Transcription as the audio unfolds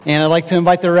And I'd like to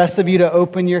invite the rest of you to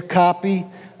open your copy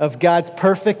of God's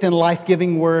perfect and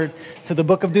life-giving word to the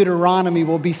book of Deuteronomy.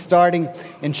 We'll be starting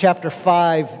in chapter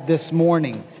 5 this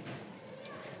morning.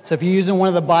 So if you're using one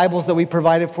of the Bibles that we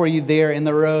provided for you there in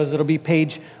the rows, it'll be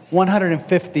page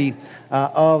 150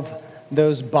 of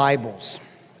those Bibles.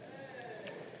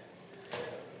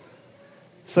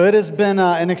 So it has been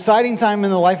an exciting time in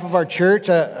the life of our church.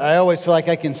 I always feel like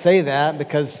I can say that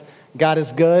because God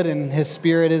is good and His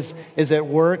Spirit is at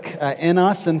work in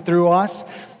us and through us.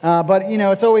 But, you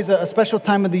know, it's always a special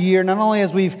time of the year, not only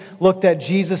as we've looked at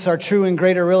Jesus, our true and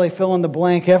greater, really fill in the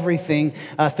blank everything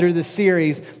through the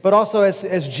series, but also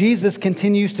as Jesus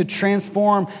continues to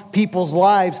transform people's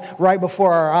lives right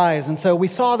before our eyes. And so we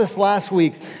saw this last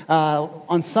week.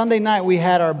 On Sunday night, we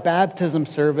had our baptism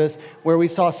service where we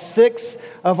saw 6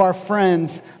 of our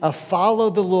friends follow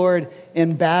the Lord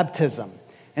in baptism.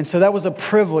 And so that was a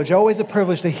privilege, always a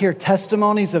privilege to hear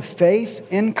testimonies of faith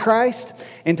in Christ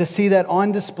and to see that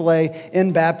on display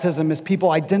in baptism as people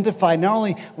identify not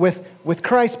only with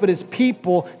Christ, but as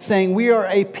people saying we are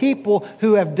a people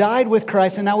who have died with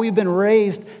Christ and now we've been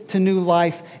raised to new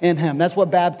life in Him. That's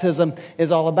what baptism is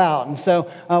all about. And so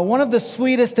one of the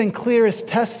sweetest and clearest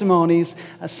testimonies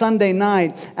Sunday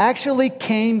night actually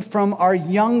came from our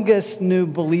youngest new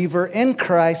believer in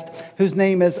Christ, whose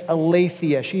name is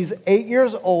Alethea. She's 8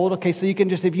 years old. Okay, so you can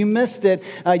just, if you missed it,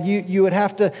 you would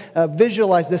have to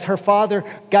visualize this. Her father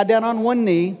got down on one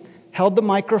knee, held the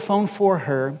microphone for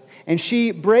her, and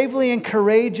she bravely and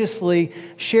courageously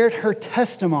shared her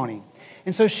testimony.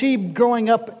 And so she, growing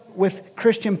up with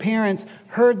Christian parents,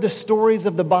 heard the stories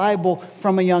of the Bible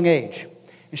from a young age.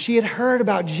 And she had heard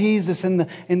about Jesus and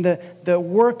the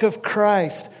work of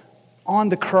Christ on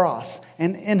the cross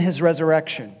and in His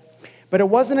resurrection. But it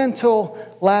wasn't until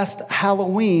last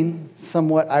Halloween,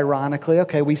 somewhat ironically,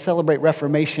 okay, we celebrate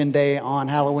Reformation Day on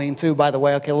Halloween too, by the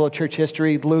way. Okay, a little church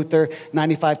history, Luther,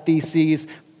 95 Theses,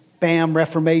 bam,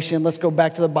 Reformation. Let's go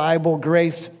back to the Bible,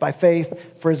 grace by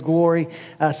faith for His glory.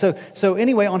 So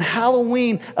anyway, on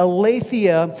Halloween,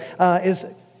 Alethea is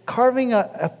carving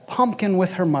a pumpkin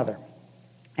with her mother.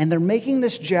 And they're making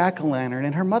this jack-o'-lantern.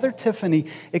 And her mother, Tiffany,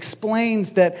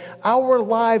 explains that our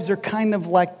lives are kind of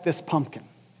like this pumpkin.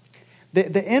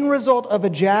 The end result of a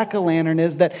jack-o'-lantern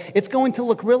is that it's going to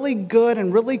look really good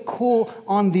and really cool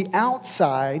on the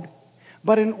outside,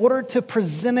 but in order to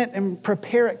present it and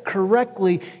prepare it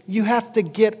correctly, you have to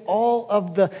get all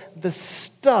of the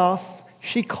stuff,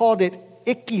 she called it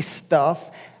icky stuff,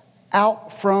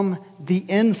 out from the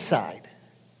inside.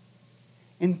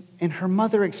 And her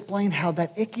mother explained how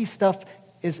that icky stuff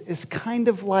is kind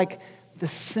of like the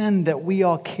sin that we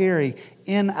all carry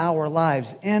in our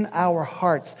lives, in our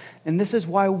hearts. And this is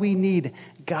why we need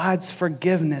God's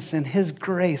forgiveness and His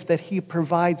grace that He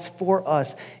provides for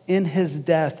us in His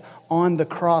death on the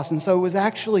cross. And so it was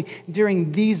actually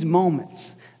during these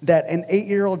moments that an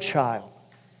 8-year-old child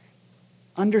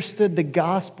understood the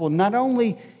gospel, not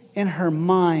only in her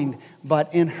mind,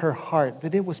 but in her heart,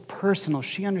 that it was personal.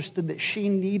 She understood that she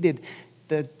needed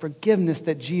the forgiveness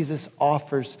that Jesus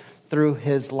offers through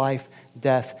His life,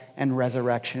 death, and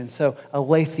resurrection. And so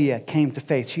Alethea came to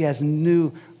faith. She has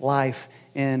new life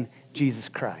in Jesus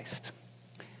Christ.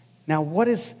 Now, what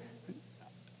is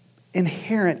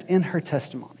inherent in her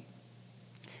testimony,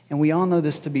 and we all know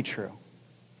this to be true,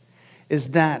 is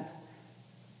that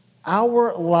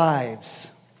our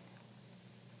lives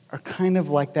are kind of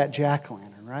like that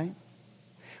jack-o'-lantern, right?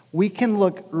 We can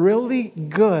look really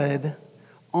good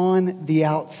on the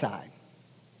outside,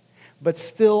 but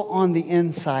still on the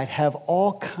inside have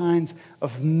all kinds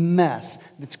of mess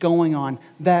that's going on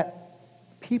that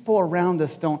people around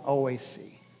us don't always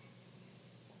see.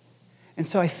 And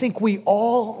so I think we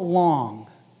all long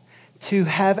to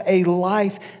have a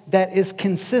life that is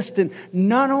consistent,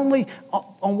 not only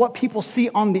on what people see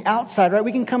on the outside, right?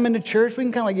 We can come into church, we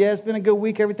can kind of like, yeah, it's been a good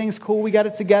week, everything's cool, we got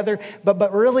it together,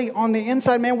 but really on the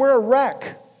inside, man, we're a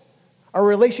wreck. Our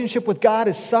relationship with God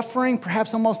is suffering,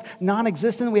 perhaps almost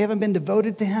non-existent. We haven't been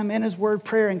devoted to Him in His Word,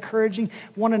 prayer, encouraging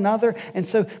one another. And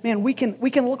so, man, we can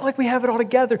look like we have it all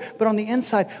together, but on the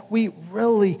inside, we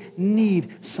really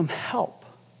need some help.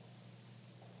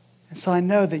 And so I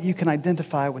know that you can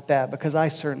identify with that because I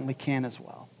certainly can as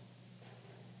well.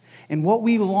 And what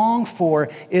we long for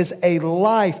is a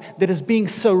life that is being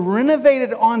so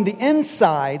renovated on the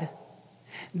inside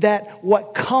that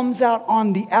what comes out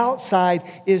on the outside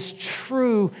is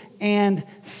true and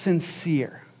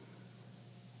sincere.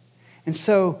 And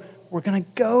so we're going to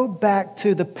go back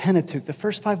to the Pentateuch, the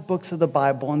first 5 books of the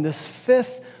Bible, and this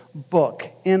 5th book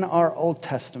in our Old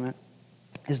Testament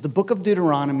is the book of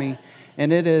Deuteronomy,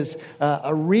 and it is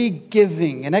a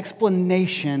re-giving, an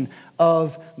explanation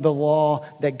of the law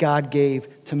that God gave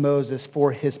to Moses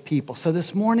for his people. So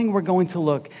this morning we're going to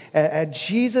look at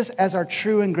Jesus as our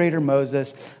true and greater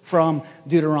Moses from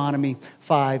Deuteronomy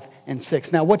 5 and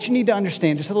 6. Now, what you need to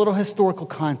understand, just a little historical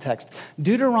context.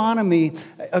 Deuteronomy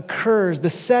occurs, the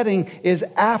setting is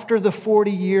after the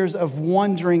 40 years of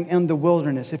wandering in the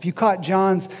wilderness. If you caught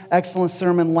John's excellent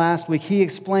sermon last week, he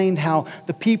explained how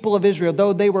the people of Israel,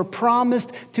 though they were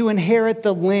promised to inherit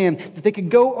the land, that they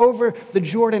could go over the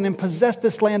Jordan and possess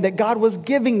this land that God was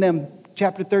giving them.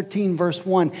 Chapter 13, verse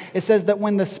 1, it says that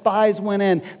when the spies went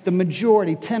in, the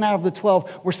majority, 10 out of the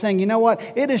 12, were saying, you know what,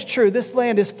 it is true, this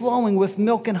land is flowing with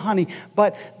milk and honey,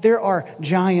 but there are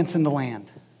giants in the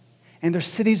land. And their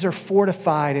cities are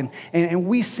fortified, and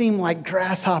we seem like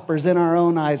grasshoppers in our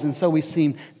own eyes, and so we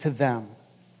seem to them.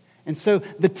 And so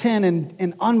the 10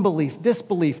 in unbelief,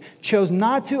 disbelief, chose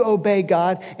not to obey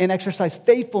God and exercise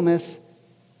faithfulness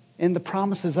in the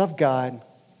promises of God,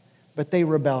 but they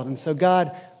rebelled. And so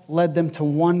God led them to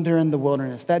wander in the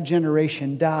wilderness. That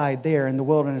generation died there in the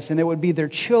wilderness, and it would be their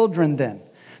children then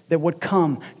that would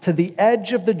come to the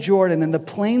edge of the Jordan and the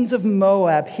plains of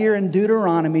Moab here in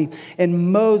Deuteronomy.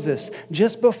 And Moses,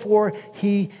 just before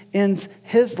he ends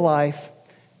his life,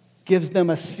 gives them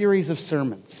a series of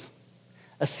sermons,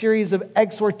 a series of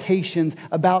exhortations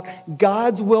about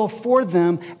God's will for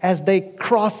them as they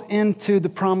cross into the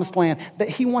promised land, that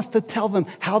he wants to tell them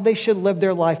how they should live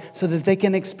their life so that they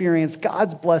can experience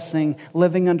God's blessing,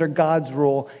 living under God's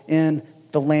rule in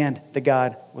the land that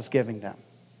God was giving them.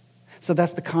 So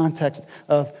that's the context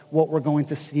of what we're going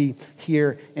to see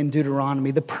here in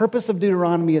Deuteronomy. The purpose of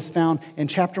Deuteronomy is found in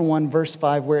chapter 1, verse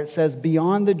 5, where it says,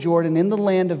 beyond the Jordan, in the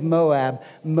land of Moab,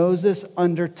 Moses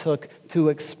undertook to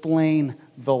explain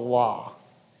the law.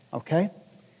 Okay?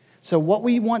 So what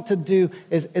we want to do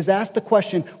is ask the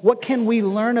question, what can we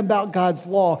learn about God's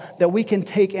law that we can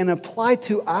take and apply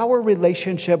to our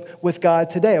relationship with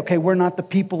God today? Okay, we're not the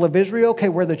people of Israel. Okay,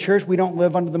 we're the church. We don't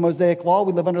live under the Mosaic law.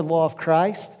 We live under the law of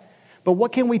Christ. But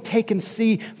what can we take and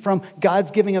see from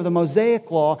God's giving of the Mosaic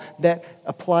law that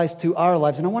applies to our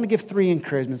lives? And I want to give 3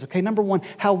 encouragements. Okay, number 1,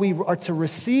 how we are to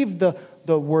receive the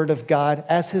word of God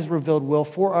as his revealed will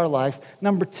for our life.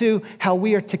 Number 2, how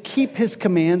we are to keep his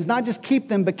commands, not just keep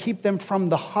them, but keep them from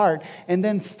the heart. And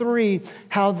then 3,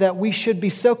 how that we should be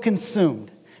so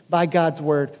consumed by God's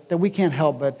word that we can't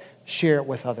help but share it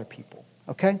with other people.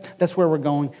 Okay? That's where we're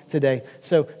going today.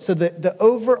 So the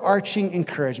overarching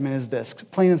encouragement is this,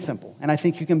 plain and simple. And I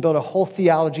think you can build a whole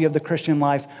theology of the Christian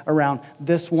life around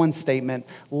this one statement.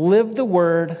 Live the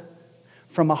word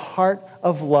from a heart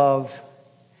of love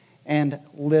and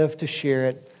live to share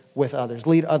it with others.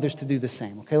 Lead others to do the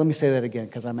same. Okay, let me say that again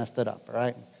because I messed it up, all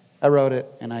right? I wrote it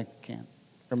and I can't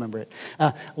remember it.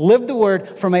 Live the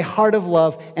word from a heart of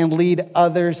love and lead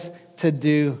others to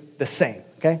do the same.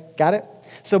 Okay, got it?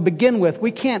 So begin with,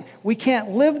 we can't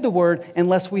live the word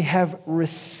unless we have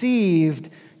received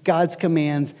God's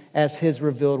commands as his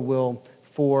revealed will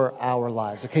for our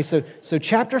lives. Okay, so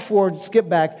chapter 4, skip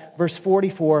back, verse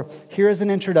 44, here is an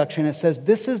introduction. It says,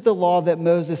 this is the law that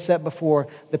Moses set before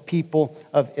the people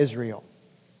of Israel.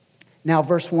 Now,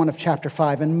 verse 1 of chapter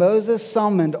 5, and Moses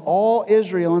summoned all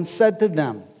Israel and said to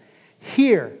them,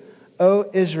 hear, O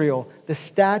Israel, the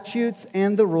statutes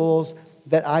and the rules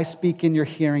that I speak in your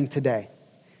hearing today.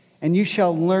 And you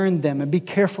shall learn them and be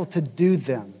careful to do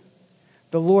them.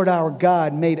 The Lord our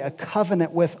God made a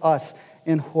covenant with us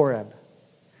in Horeb.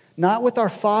 Not with our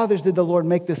fathers did the Lord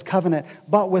make this covenant,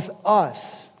 but with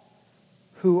us,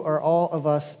 who are all of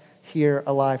us here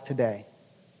alive today.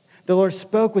 The Lord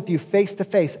spoke with you face to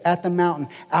face at the mountain,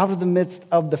 out of the midst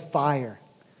of the fire,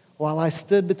 while I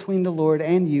stood between the Lord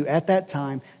and you at that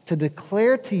time to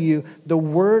declare to you the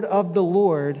word of the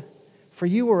Lord, for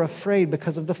you were afraid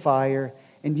because of the fire,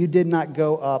 and you did not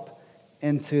go up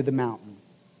into the mountain.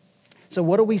 So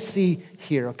what do we see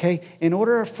here, okay? In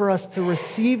order for us to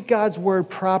receive God's word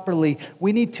properly,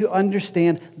 we need to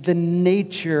understand the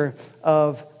nature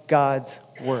of God's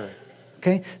word,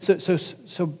 okay? So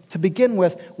to begin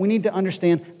with, we need to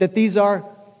understand that these are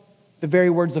the very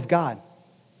words of God.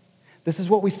 This is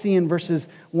what we see in verses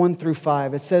 1 through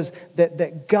 5. It says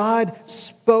that God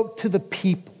spoke to the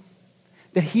people,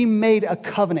 that he made a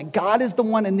covenant. God is the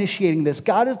one initiating this.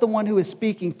 God is the one who is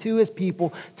speaking to his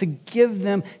people to give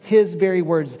them his very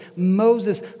words.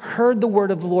 Moses heard the word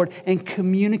of the Lord and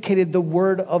communicated the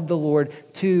word of the Lord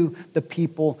to the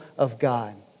people of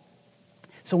God.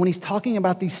 So when he's talking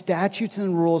about these statutes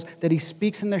and rules that he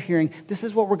speaks in their hearing, this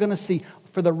is what we're going to see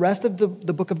for the rest of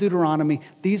the book of Deuteronomy.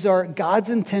 These are God's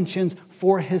intentions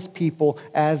for his people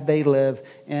as they live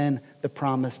in the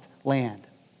promised land.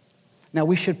 Now,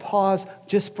 we should pause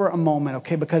just for a moment,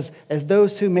 okay? Because as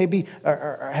those who maybe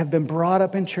have been brought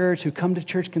up in church, who come to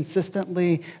church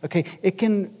consistently, okay, it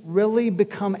can really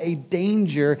become a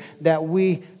danger that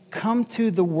we come to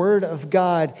the Word of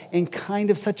God in kind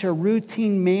of such a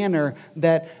routine manner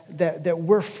that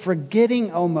we're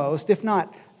forgetting almost, if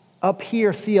not up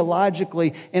here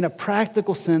theologically, in a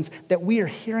practical sense, that we are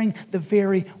hearing the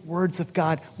very words of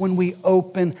God when we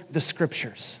open the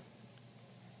Scriptures.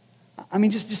 I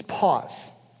mean, just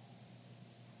pause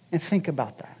and think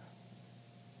about that.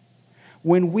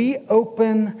 When we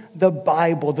open the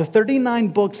Bible, the 39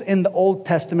 books in the Old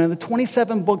Testament, the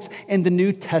 27 books in the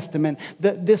New Testament,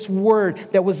 this word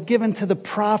that was given to the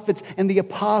prophets and the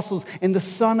apostles and the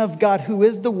Son of God, who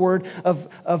is the Word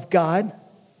of God,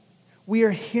 we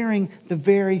are hearing the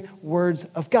very words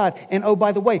of God. And oh,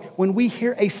 by the way, when we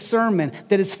hear a sermon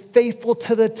that is faithful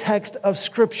to the text of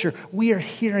Scripture, we are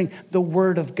hearing the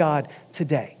Word of God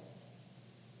today.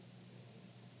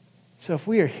 So if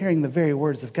we are hearing the very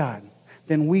words of God,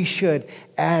 then we should,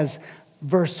 as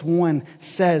verse 1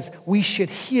 says, we should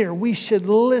hear, we should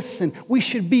listen, we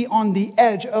should be on the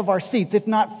edge of our seats, if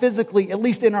not physically, at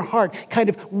least in our heart, kind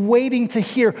of waiting to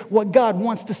hear what God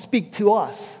wants to speak to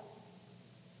us.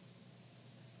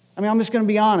 I mean, I'm just going to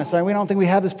be honest. We don't think we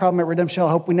have this problem at Redemption Hill.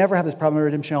 I hope we never have this problem at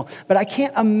Redemption Hill. But I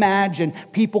can't imagine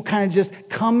people kind of just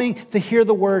coming to hear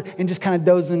the word and just kind of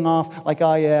dozing off like,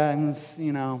 oh yeah, and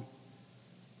you know.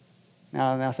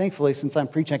 Now, thankfully, since I'm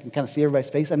preaching, I can kind of see everybody's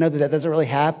face. I know that doesn't really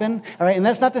happen, all right? And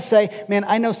that's not to say, man,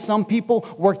 I know some people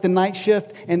work the night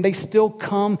shift and they still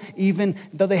come even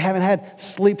though they haven't had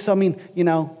sleep. So, I mean, you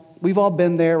know, we've all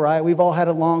been there, right? We've all had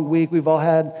a long week. We've all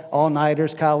had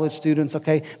all-nighters, college students,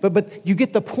 okay? But you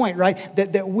get the point, right?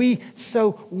 That we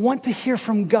so want to hear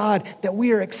from God, that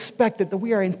we are expected, that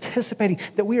we are anticipating,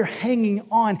 that we are hanging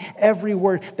on every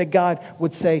word that God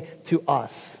would say to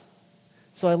us.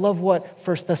 So I love what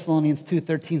 1 Thessalonians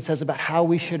 2:13 says about how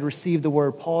we should receive the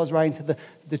word. Paul is writing to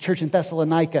the church in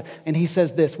Thessalonica, and he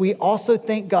says this: we also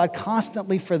thank God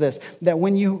constantly for this, that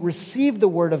when you received the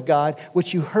word of God,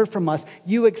 which you heard from us,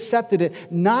 you accepted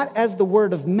it not as the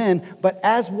word of men, but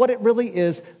as what it really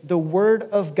is, the word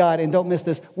of God, and don't miss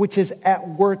this, which is at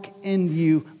work in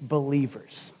you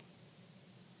believers.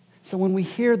 So when we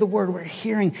hear the word, we're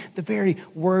hearing the very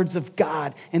words of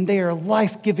God, and they are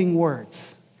life-giving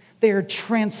words. They are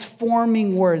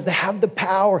transforming words. They have the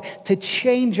power to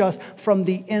change us from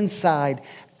the inside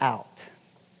out.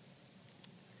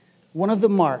 One of the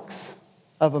marks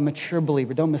of a mature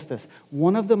believer, don't miss this,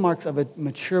 one of the marks of a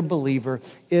mature believer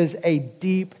is a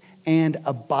deep and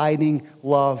abiding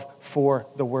love for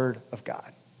the Word of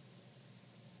God.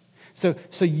 So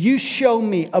you show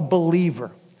me a believer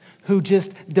who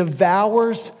just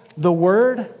devours the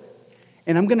Word,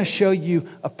 and I'm going to show you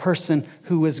a person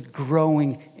who is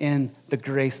growing in the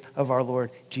grace of our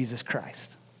Lord Jesus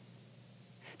Christ.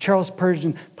 Charles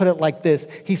Spurgeon put it like this.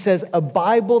 He says, a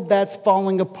Bible that's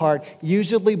falling apart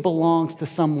usually belongs to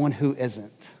someone who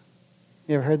isn't.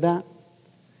 You ever heard that?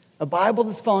 A Bible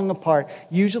that's falling apart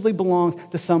usually belongs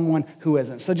to someone who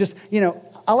isn't. So just, you know,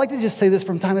 I like to just say this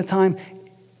from time to time.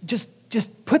 Just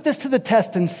put this to the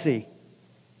test and see.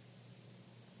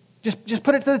 Just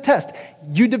put it to the test.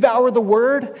 You devour the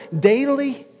word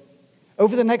daily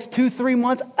over the next 2-3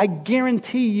 months. I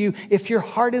guarantee you, if your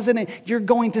heart is in it, you're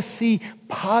going to see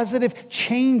positive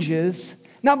changes.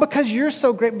 Not because you're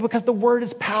so great, but because the word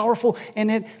is powerful and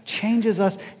it changes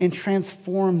us and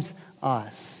transforms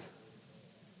us.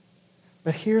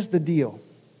 But here's the deal.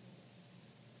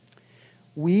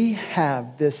 We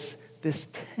have this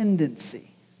tendency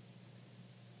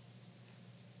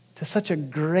to such a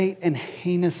great and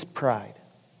heinous pride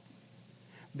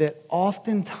that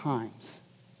oftentimes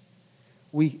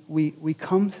we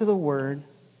come to the word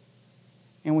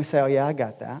and we say, oh yeah, I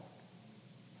got that.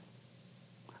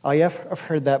 Oh yeah, I've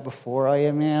heard that before. Oh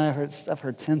yeah, man, I've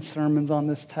heard 10 sermons on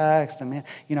this text, and man,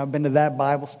 you know, I've been to that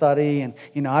Bible study, and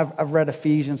you know, I've read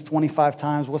Ephesians 25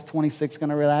 times. What's 26 going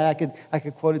to really? I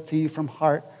could quote it to you from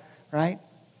heart, right?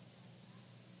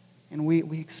 And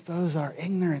we expose our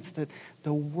ignorance that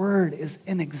the word is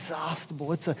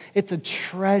inexhaustible. It's a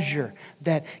treasure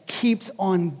that keeps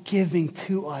on giving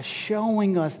to us,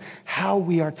 showing us how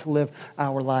we are to live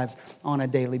our lives on a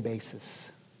daily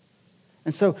basis.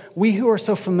 And so we who are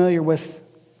so familiar with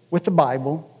the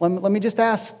Bible, let me just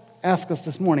ask us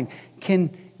this morning, can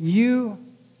you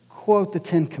quote the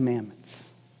 10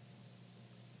 Commandments?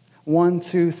 1,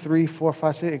 2, 3, 4,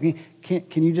 5, 6.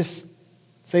 Can you just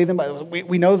say them?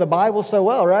 We know the Bible so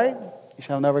well, right? You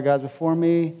shall have no other gods before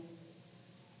me.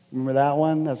 Remember that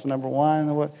one? That's number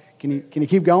 1. Can you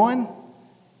keep going?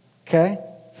 Okay.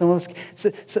 Some of us.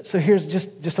 So here's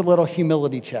just a little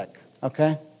humility check,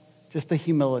 okay? Just a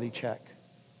humility check.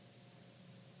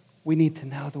 We need to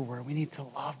know the Word. We need to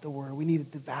love the Word. We need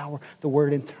to devour the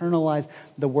Word, internalize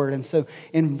the Word. And so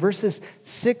in verses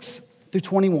 6 through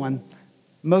 21,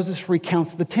 Moses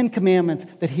recounts the 10 commandments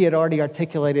that he had already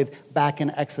articulated back in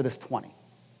Exodus 20.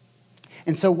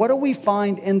 And so what do we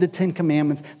find in the 10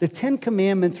 commandments? The 10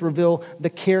 commandments reveal the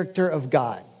character of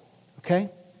God, okay?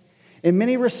 In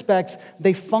many respects,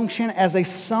 they function as a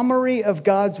summary of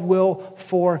God's will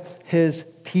for his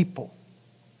people.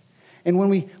 And when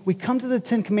we come to the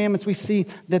 10 commandments, we see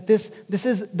that this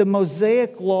is the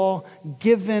Mosaic law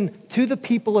given to the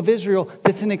people of Israel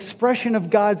that's an expression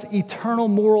of God's eternal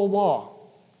moral law.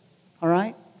 All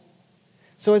right?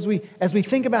 So as we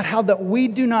think about how that we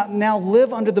do not now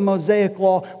live under the Mosaic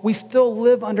law, we still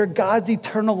live under God's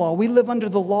eternal law. We live under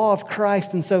the law of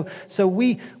Christ. And so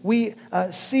we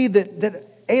see that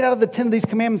 8 out of the 10 of these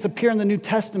commandments appear in the New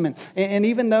Testament. And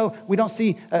even though we don't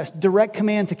see a direct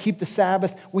command to keep the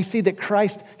Sabbath, we see that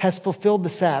Christ has fulfilled the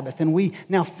Sabbath and we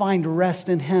now find rest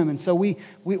in him. And so we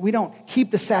don't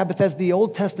keep the Sabbath as the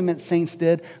Old Testament saints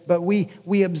did, but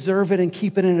we observe it and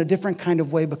keep it in a different kind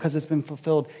of way because it's been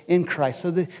fulfilled in Christ.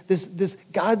 So this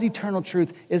God's eternal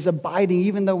truth is abiding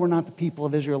even though we're not the people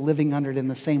of Israel living under it in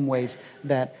the same ways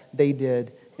that they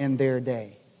did in their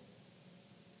day.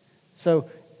 So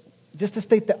just to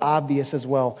state the obvious as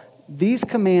well, these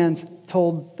commands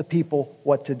told the people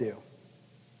what to do.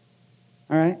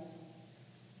 All right?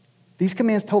 These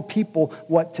commands told people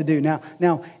what to do. Now,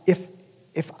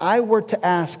 if I were to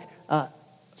ask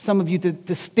some of you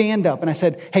to stand up, and I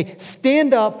said, hey,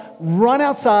 stand up, run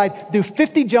outside, do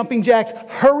 50 jumping jacks,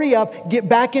 hurry up, get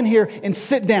back in here, and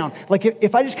sit down. Like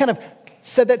if I just kind of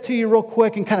said that to you real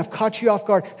quick and kind of caught you off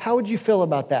guard, how would you feel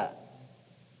about that?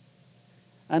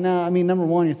 I know, number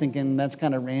one, you're thinking that's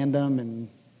kind of random and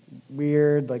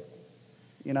weird. Like,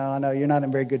 I know you're not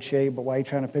in very good shape, but why are you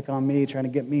trying to pick on me, trying to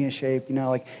get me in shape?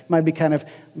 It might be kind of,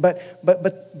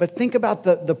 but think about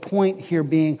the point here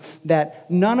being that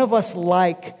none of us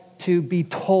like to be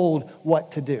told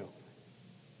what to do,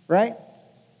 right?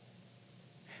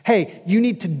 Hey, you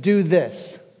need to do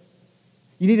this.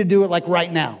 You need to do it like right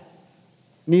now.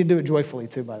 You need to do it joyfully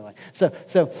too, by the way.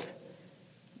 So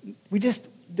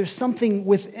there's something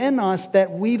within us that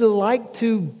we like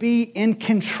to be in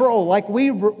control. Like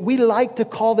we like to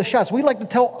call the shots. We like to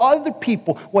tell other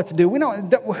people what to do.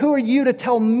 Who are you to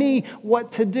tell me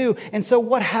what to do? And so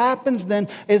what happens then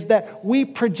is that we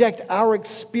project our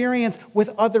experience with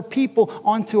other people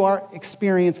onto our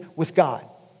experience with God.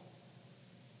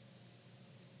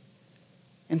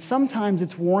 And sometimes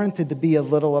it's warranted to be a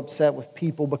little upset with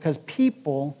people because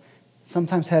people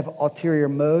sometimes have ulterior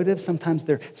motives. Sometimes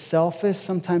they're selfish.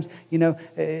 Sometimes,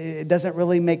 it doesn't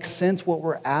really make sense what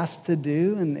we're asked to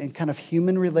do in kind of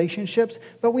human relationships.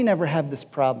 But we never have this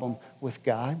problem with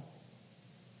God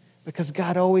because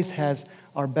God always has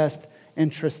our best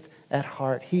interest at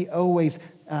heart. He always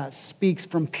speaks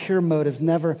from pure motives,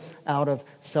 never out of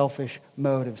selfish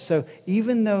motives. So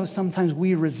even though sometimes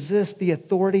we resist the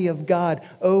authority of God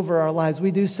over our lives,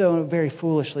 we do so very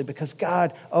foolishly because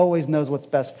God always knows what's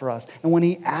best for us. And when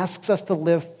he asks us to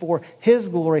live for his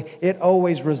glory, it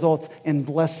always results in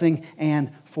blessing and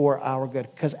for our good.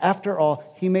 Because after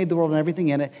all, he made the world and everything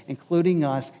in it, including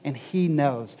us, and he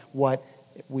knows what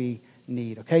we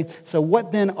need, okay? So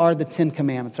what then are the 10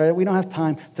 commandments? All right, we don't have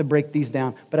time to break these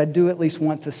down, but I do at least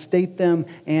want to state them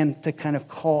and to kind of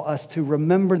call us to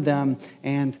remember them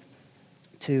and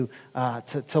to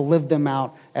live them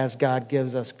out as God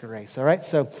gives us grace, all right?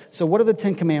 So what are the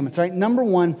 10 commandments, all right? Number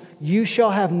 1, you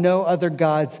shall have no other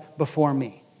gods before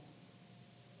me.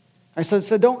 All right,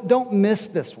 so don't miss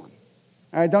this one,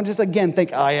 all right? Don't just, again,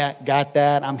 think, oh, yeah, got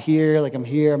that. I'm here,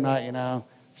 I'm not,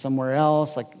 somewhere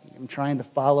else. Like, I'm trying to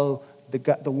follow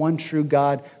the one true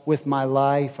God with my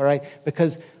life, all right?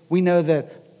 Because we know that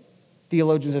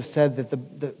theologians have said that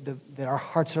that our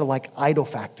hearts are like idol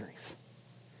factories,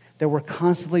 that we're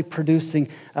constantly producing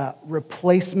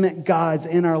replacement gods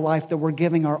in our life that we're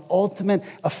giving our ultimate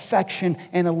affection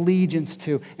and allegiance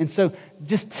to. And so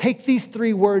just take these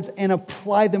 3 words and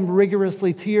apply them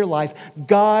rigorously to your life.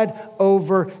 God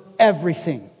over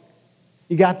everything.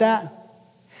 You got that?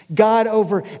 God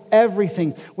over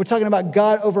everything. We're talking about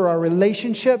God over our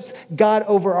relationships, God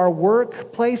over our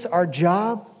workplace, our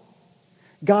job,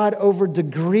 God over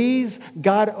degrees,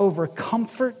 God over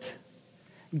comfort,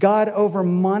 God over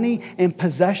money and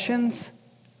possessions.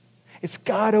 It's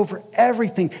God over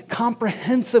everything,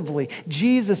 comprehensively.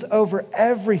 Jesus over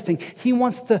everything. He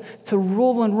wants to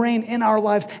rule and reign in our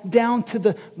lives down to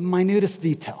the minutest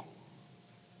detail.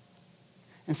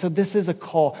 And so this is a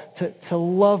call to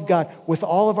love God with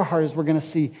all of our heart, as we're going to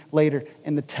see later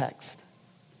in the text.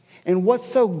 And what's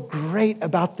so great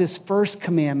about this first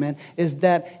commandment is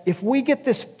that if we get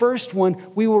this first one,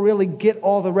 we will really get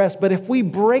all the rest. But if we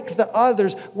break the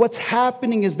others, what's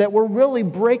happening is that we're really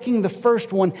breaking the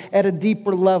first one at a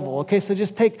deeper level. Okay, so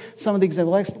just take some of the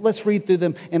examples. Let's read through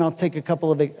them, and I'll take a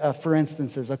couple of for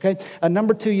instances, okay?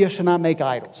 Number 2, you shall not make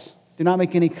idols. Do not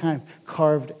make any kind of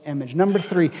carved image. Number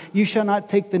 3, you shall not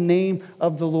take the name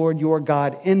of the Lord your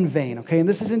God in vain. Okay, and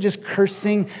this isn't just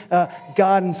cursing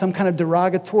God in some kind of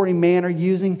derogatory manner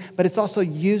but it's also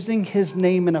using his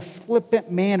name in a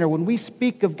flippant manner. When we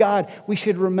speak of God, we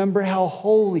should remember how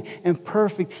holy and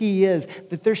perfect he is,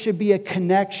 that there should be a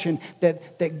connection,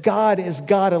 that God is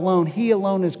God alone. He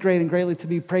alone is great and greatly to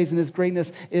be praised, and his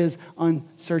greatness is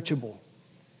unsearchable.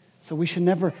 So we should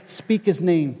never speak his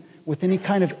name with any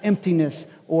kind of emptiness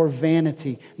or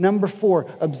vanity. Number 4,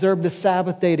 observe the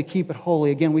Sabbath day to keep it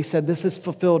holy. Again, we said this is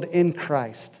fulfilled in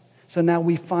Christ. So now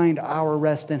we find our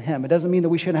rest in him. It doesn't mean that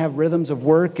we shouldn't have rhythms of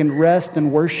work and rest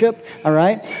and worship, all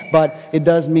right? But it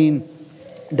does mean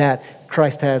that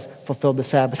Christ has fulfilled the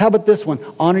Sabbath. How about this one?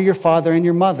 Honor your father and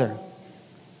your mother.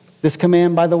 This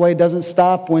command, by the way, doesn't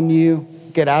stop when you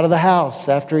get out of the house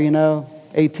after,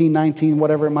 18, 19,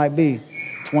 whatever it might be.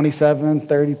 27,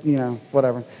 30,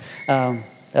 whatever.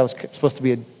 That was supposed to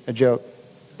be a joke,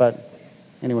 but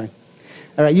anyway.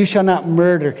 All right, you shall not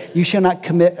murder. You shall not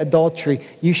commit adultery.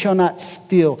 You shall not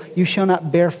steal. You shall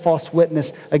not bear false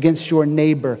witness against your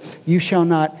neighbor. You shall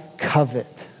not covet.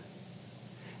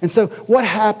 And so what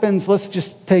happens, let's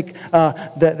just take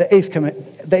the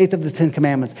eighth of the 10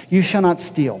 commandments. You shall not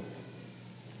steal.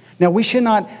 Now, we should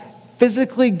not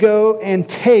physically go and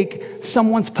take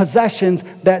someone's possessions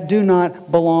that do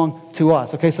not belong to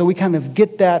us. Okay, so we kind of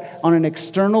get that on an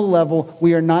external level.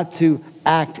 We are not to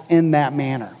act in that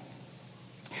manner.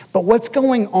 But what's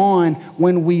going on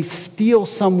when we steal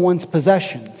someone's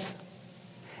possessions?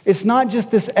 It's not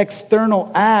just this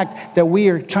external act that we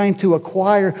are trying to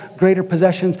acquire greater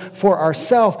possessions for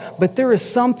ourselves, but there is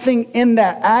something in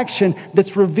that action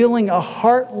that's revealing a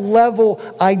heart-level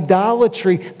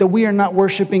idolatry that we are not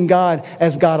worshiping God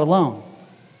as God alone.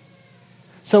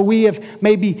 So we have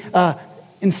maybe,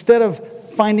 instead of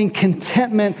finding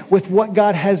contentment with what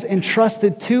God has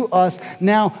entrusted to us,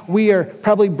 now we are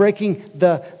probably breaking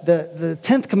the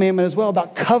 10th commandment as well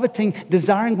about coveting,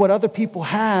 desiring what other people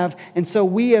have. And so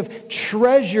we have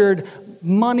treasured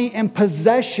money and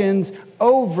possessions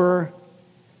over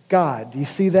God. Do you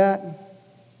see that?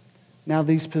 Now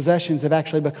these possessions have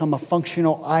actually become a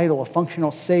functional idol, a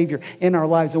functional savior in our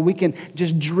lives. And we can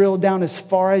just drill down as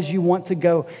far as you want to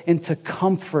go into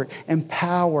comfort and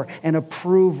power and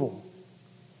approval.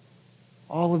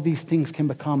 All of these things can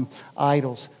become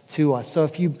idols to us. So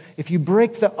if you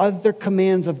break the other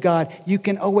commands of God, you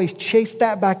can always chase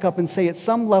that back up and say, at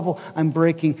some level, I'm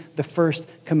breaking the first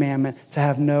commandment to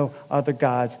have no other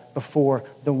gods before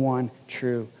the one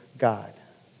true God.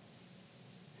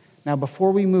 Now,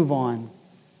 before we move on,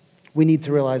 we need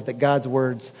to realize that God's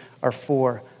words are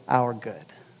for our good.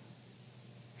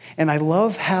 And I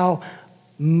love how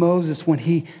Moses, when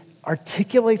he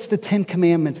articulates the 10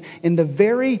 commandments in the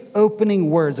very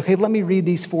opening words. Okay, let me read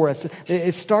these for us.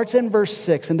 It starts in verse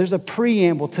 6, and there's a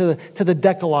preamble to the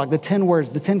Decalogue, the 10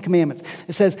 words, the 10 commandments.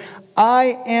 It says,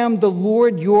 I am the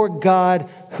Lord your God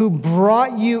who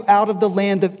brought you out of the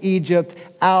land of Egypt,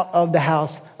 out of the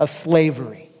house of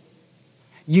slavery.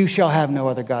 You shall have no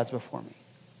other gods before me.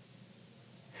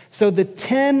 So the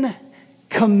 10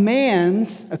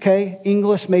 commands, okay,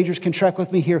 English majors can track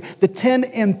with me here. The 10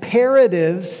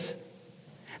 imperatives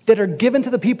that are given to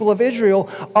the people of Israel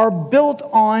are built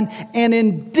on an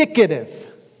indicative.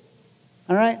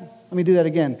 All right? Let me do that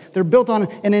again. They're built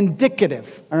on an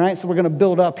indicative. All right? So we're going to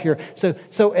build up here.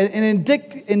 So an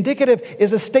indicative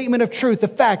is a statement of truth, a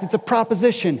fact. It's a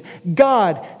proposition.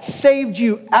 God saved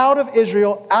you out of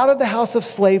Israel, out of the house of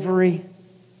slavery.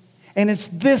 And it's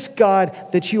this God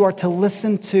that you are to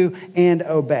listen to and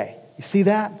obey. You see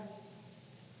that?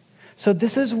 So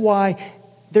this is why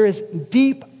there is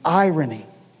deep irony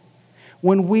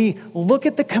when we look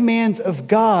at the commands of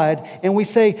God and we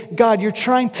say, God, you're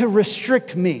trying to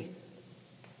restrict me.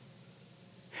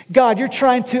 God, you're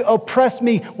trying to oppress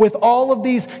me with all of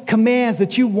these commands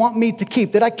that you want me to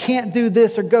keep, that I can't do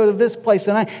this or go to this place,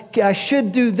 and I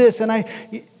should do this. And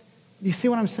you see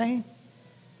what I'm saying?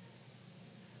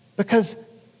 Because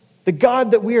the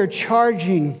God that we are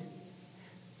charging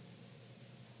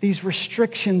these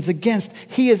restrictions against,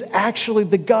 he is actually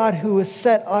the God who has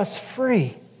set us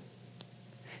free.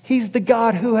 He's the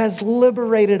God who has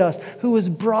liberated us, who has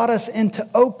brought us into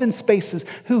open spaces,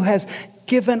 who has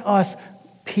given us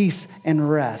peace, and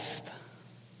rest.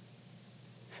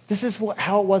 This is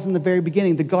how it was in the very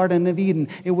beginning, the Garden of Eden.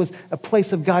 It was a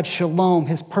place of God's shalom,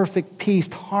 his perfect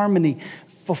peace, harmony,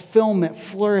 fulfillment,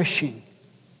 flourishing.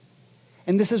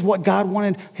 And this is what God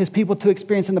wanted his people to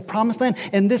experience in the Promised Land.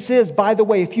 And this is, by the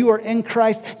way, if you are in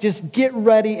Christ, just get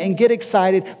ready and get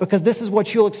excited, because this is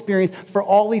what you'll experience for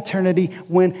all eternity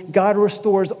when God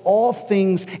restores all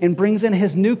things and brings in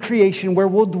his new creation, where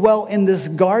we'll dwell in this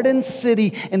garden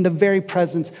city in the very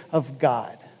presence of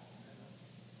God.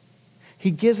 He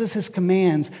gives us his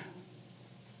commands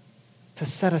to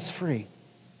set us free.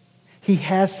 He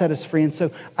has set us free. And so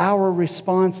our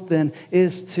response then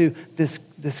is to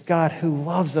this God who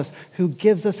loves us, who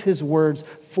gives us his words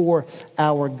for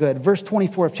our good. Verse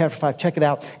 24 of chapter 5, check it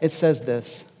out. It says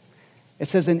this. It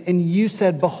says, and you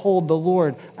said, behold, the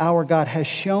Lord, our God, has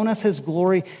shown us his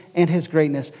glory and his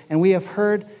greatness, and we have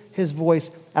heard his voice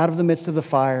out of the midst of the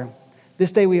fire.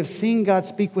 This day we have seen God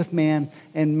speak with man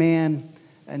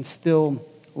and still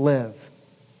live.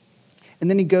 And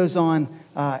then he goes on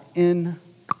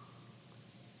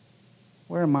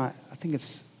where am I? I think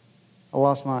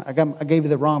I gave you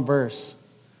the wrong verse.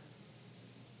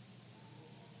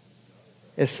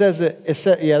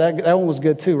 That one was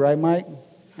good too, right, Mike?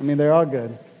 I mean, they're all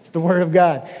good. It's the word of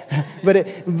God.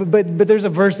 but there's a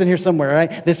verse in here somewhere,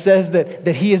 right, that says that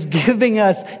he is giving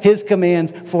us his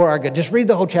commands for our good. Just read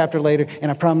the whole chapter later,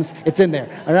 and I promise it's in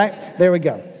there. All right? There we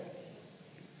go.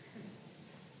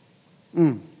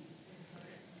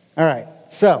 All right.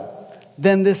 So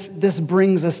then this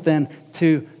brings us then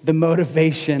to the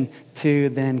motivation to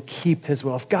then keep his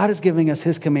will. If God is giving us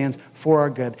his commands for our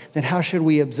good, then how should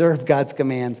we observe God's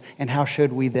commands, and how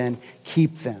should we then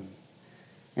keep them?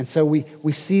 And so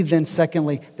we see then,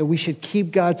 secondly, that we should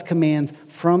keep God's commands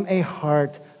from a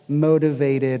heart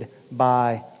motivated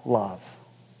by love.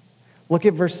 Look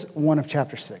at verse 1 of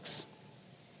chapter 6.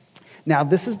 Now,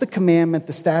 this is the commandment,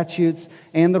 the statutes,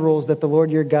 and the rules that the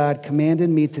Lord your God commanded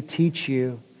me to teach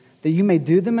you, that you may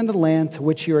do them in the land to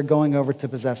which you are going over to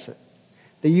possess it,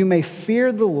 that you may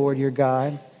fear the Lord your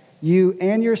God, you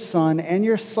and your son and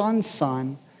your son's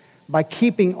son, by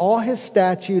keeping all his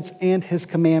statutes and his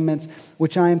commandments,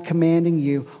 which I am commanding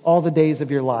you all the days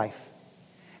of your life,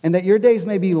 and that your days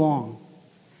may be long.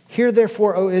 Hear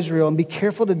therefore, O Israel, and be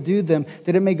careful to do them,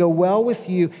 that it may go well with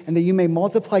you, and that you may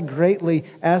multiply greatly,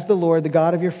 as the Lord, the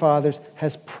God of your fathers,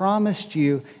 has promised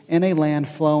you, in a land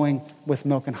flowing with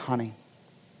milk and honey.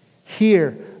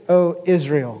 Hear, O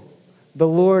Israel, the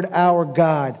Lord our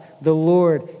God, the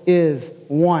Lord is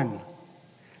one.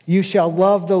 You shall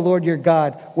love the Lord your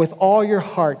God with all your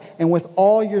heart and with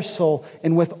all your soul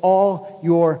and with all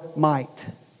your might.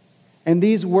 And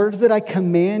these words that I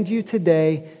command you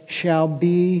today shall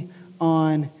be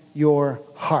on your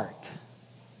heart.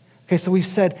 Okay, so we've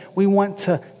said we want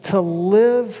to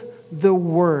live the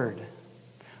word,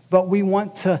 but we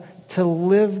want to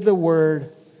live the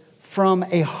word from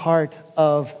a heart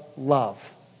of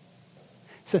love.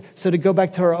 So to go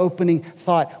back to our opening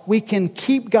thought, we can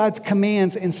keep God's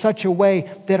commands in such a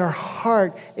way that our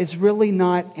heart is really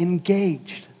not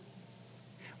engaged.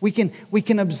 We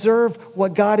can observe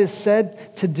what God has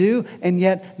said to do and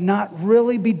yet not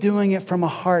really be doing it from a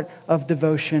heart of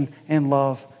devotion and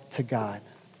love to God.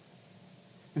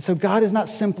 And so God is not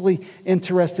simply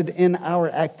interested in our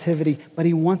activity, but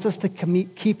he wants us to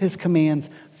keep his commands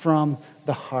from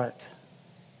the heart.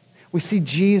 We see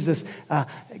Jesus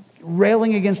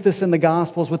railing against this in the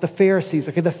Gospels with the Pharisees.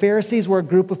 Okay, the Pharisees were a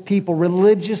group of people,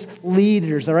 religious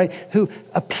leaders, all right, who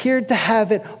appeared to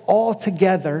have it all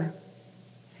together.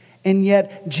 And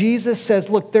yet Jesus says,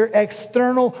 look, their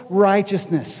external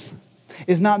righteousness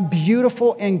is not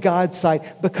beautiful in God's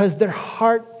sight because their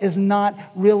heart is not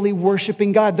really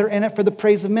worshiping God. They're in it for the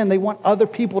praise of men. They want other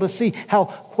people to see how,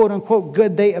 quote unquote,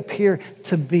 good they appear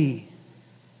to be.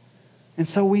 And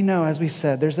so we know, as we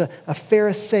said, there's a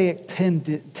Pharisaic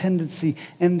tendency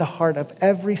in the heart of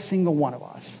every single one of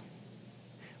us,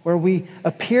 where we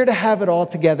appear to have it all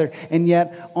together, and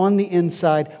yet on the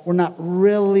inside, we're not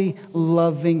really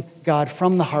loving God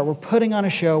from the heart. We're putting on a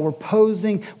show, we're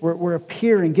posing, we're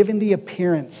appearing, giving the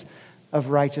appearance of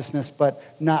righteousness, but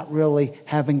not really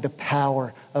having the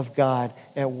power of God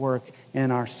at work in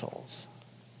our souls.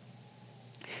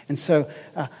 And so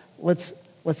let's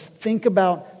think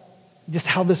about just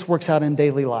how this works out in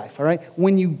daily life, all right?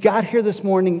 When you got here this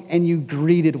morning and you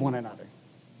greeted one another,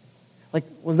 like,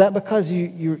 was that because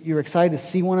you're excited to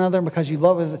see one another and because you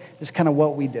love us? It's kind of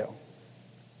what we do.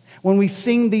 When we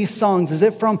sing these songs, is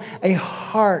it from a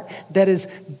heart that is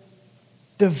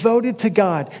devoted to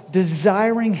God,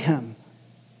 desiring him?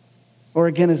 Or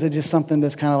again, is it just something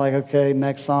that's kind of like, okay,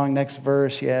 next song, next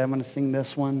verse, yeah, I'm going to sing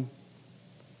this one.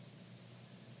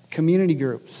 Community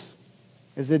groups.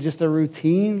 Is it just a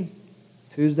routine?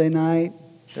 Tuesday night,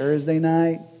 Thursday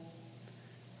night?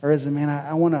 Or is it, man,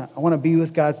 I want to be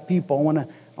with God's people.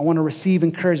 I want to receive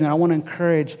encouragement. I want to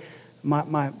encourage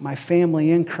my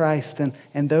family in Christ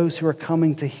and those who are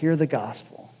coming to hear the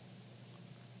gospel.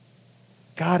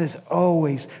 God is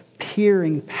always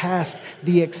peering past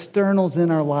the externals in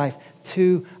our life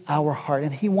to our heart.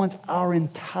 And he wants our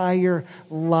entire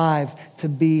lives to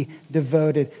be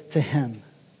devoted to him.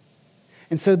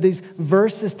 And so these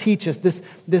verses teach us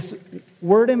this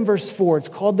word in verse 4. It's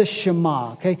called the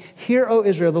Shema. Okay, hear, O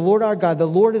Israel, the Lord our God, the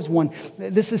Lord is one.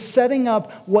 This is setting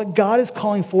up what God is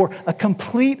calling for: a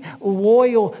complete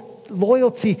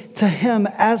loyalty to him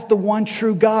as the one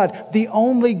true God, the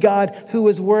only God who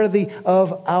is worthy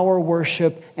of our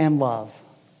worship and love.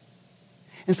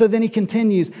 And so then he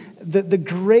continues, the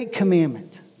great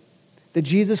commandment that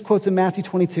Jesus quotes in Matthew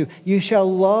 22, you shall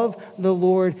love the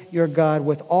Lord your God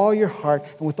with all your heart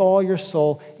and with all your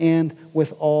soul and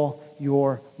with all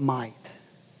your might.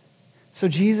 So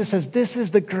Jesus says this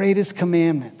is the greatest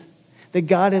commandment that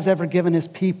God has ever given his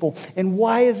people. And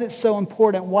why is it so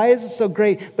important? Why is it so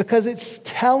great? Because it's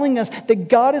telling us that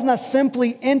God is not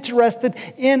simply interested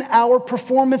in our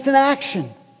performance and action.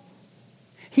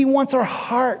 He wants our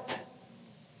heart.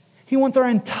 He wants our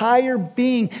entire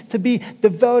being to be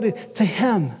devoted to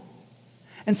him.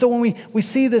 And so when we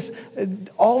see this,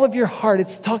 all of your heart,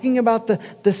 it's talking about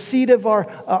the seat of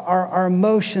our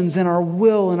emotions and our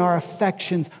will and our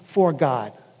affections for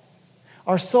God.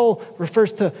 Our soul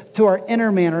refers to our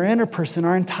inner man, our inner person,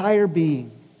 our entire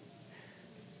being.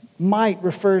 Might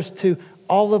refers to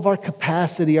all of our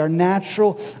capacity, our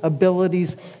natural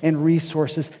abilities and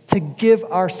resources to give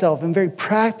ourselves, in very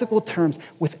practical terms,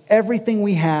 with everything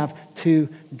we have to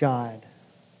God.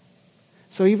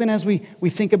 So even as we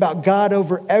think about God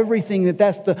over everything,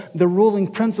 that's the ruling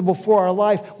principle for our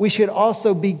life, we should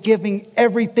also be giving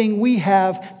everything we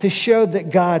have to show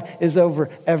that God is over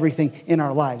everything in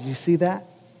our lives. You see that?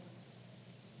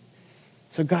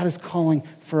 So God is calling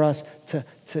for us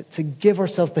to give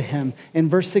ourselves to him. And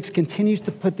verse 6 continues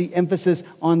to put the emphasis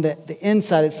on the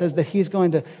inside. It says that he's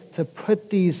going to put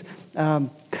these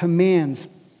commands.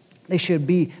 They should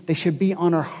be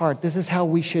on our heart. This is how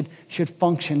we should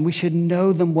function. We should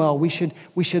know them well. We should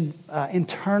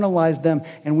internalize them,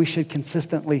 and we should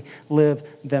consistently live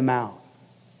them out.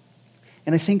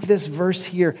 And I think this verse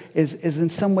here is in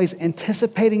some ways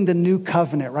anticipating the new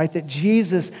covenant, right? That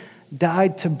Jesus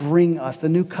died to bring us, the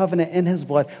new covenant in his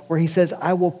blood, where he says,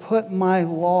 I will put my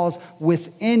laws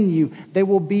within you. They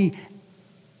will be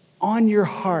on your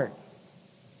heart.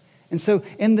 And so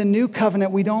in the new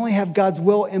covenant, we don't only have God's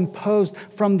will imposed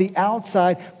from the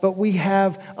outside, but we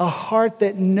have a heart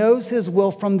that knows his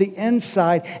will from the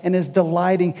inside and is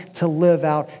delighting to live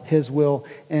out his will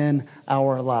in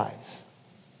our lives.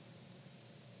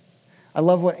 I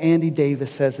love what Andy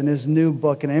Davis says in his new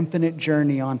book, An Infinite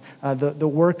Journey, on the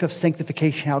work of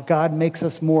sanctification, how God makes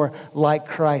us more like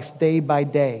Christ day by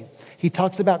day. He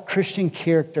talks about Christian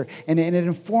character, and it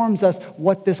informs us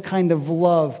what this kind of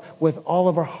love with all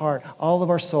of our heart, all of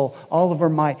our soul, all of our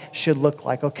might should look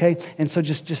like, okay? And so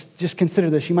just consider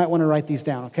this. You might want to write these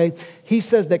down, okay? He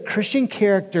says that Christian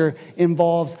character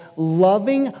involves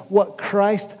loving what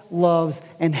Christ loves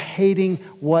and hating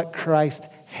what Christ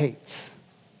hates.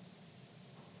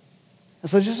 And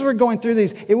so just as we're going through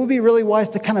these, it would be really wise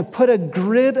to kind of put a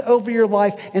grid over your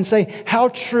life and say, how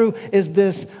true is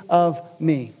this of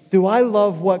me? Do I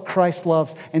love what Christ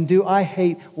loves, and do I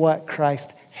hate what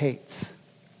Christ hates?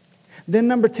 Then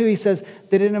number 2, he says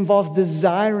that it involves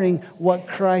desiring what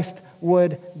Christ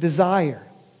would desire.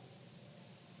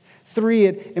 3,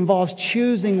 it involves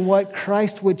choosing what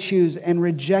Christ would choose and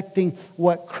rejecting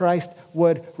what Christ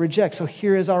would reject. So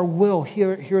here is our will.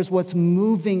 Here's what's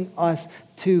moving us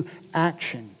to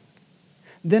action.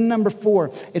 Then number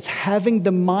 4, it's having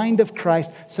the mind of Christ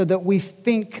so that we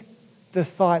think the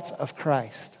thoughts of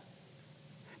Christ.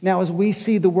 Now, as we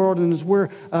see the world and as we're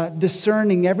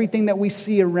discerning everything that we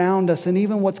see around us and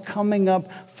even what's coming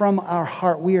up from our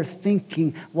heart, we are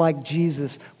thinking like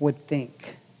Jesus would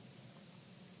think.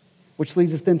 Which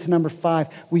leads us then to number 5.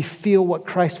 We feel what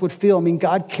Christ would feel. I mean,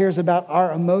 God cares about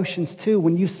our emotions too.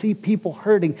 When you see people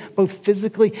hurting, both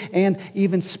physically and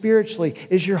even spiritually,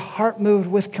 is your heart moved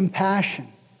with compassion?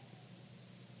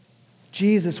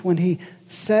 Jesus, when he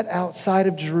sat outside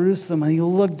of Jerusalem and he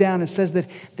looked down, it says that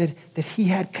he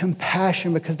had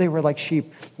compassion because they were like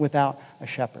sheep without a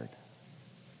shepherd.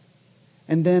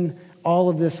 And then all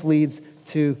of this leads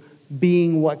to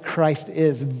being what Christ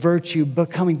is, virtue,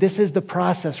 becoming. This is the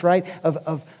process, right,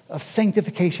 of of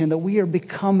sanctification, that we are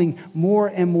becoming more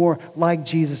and more like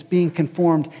Jesus, being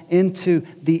conformed into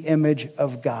the image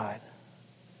of God.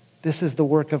 This is the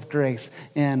work of grace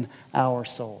in our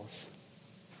souls.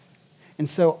 And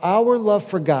so our love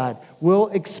for God will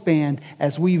expand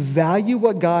as we value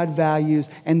what God values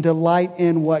and delight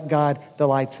in what God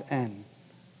delights in.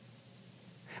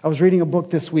 I was reading a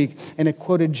book this week, and it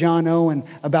quoted John Owen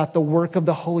about the work of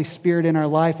the Holy Spirit in our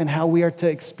life and how we are to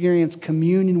experience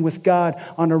communion with God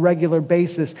on a regular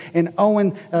basis. And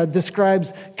Owen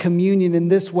describes communion in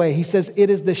this way. He says,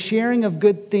 "It is the sharing of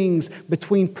good things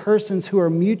between persons who are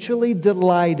mutually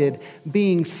delighted,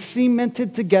 being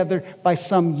cemented together by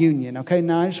some union." Okay,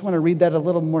 now I just want to read that a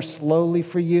little more slowly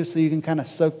for you so you can kind of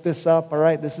soak this up, all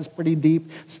right? This is pretty deep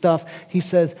stuff. He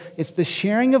says, it's the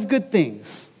sharing of good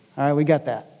things. All right, we got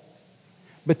that.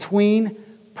 Between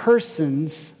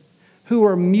persons who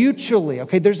are mutually,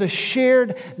 okay, there's a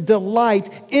shared delight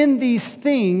in these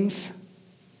things,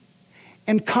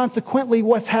 and consequently,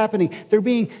 what's happening? They're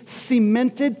being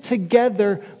cemented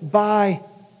together by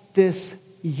this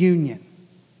union.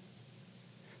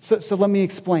 So let me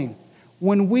explain.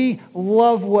 When we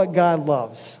love what God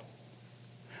loves,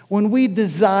 when we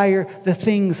desire the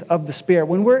things of the Spirit,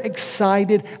 when we're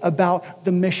excited about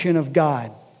the mission of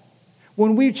God,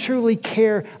 when we truly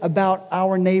care about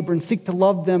our neighbor and seek to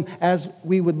love them as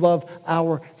we would love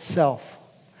ourselves,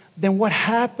 then what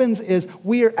happens is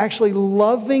we are actually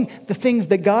loving the things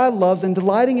that God loves and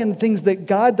delighting in the things that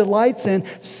God delights in,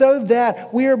 so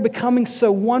that we are becoming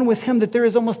so one with Him that there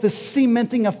is almost this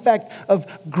cementing effect of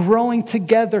growing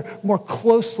together more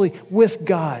closely with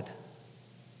God.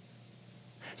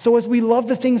 So as we love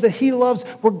the things that He loves,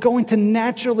 we're going to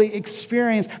naturally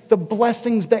experience the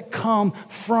blessings that come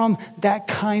from that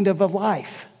kind of a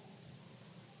life.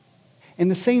 And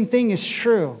the same thing is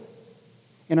true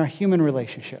in our human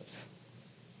relationships.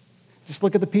 Just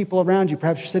look at the people around you.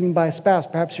 Perhaps you're sitting by a spouse.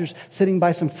 Perhaps you're sitting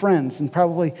by some friends. And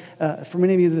probably for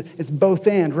many of you, it's both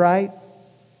and, right?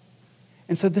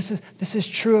 And so this is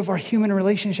true of our human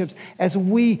relationships. As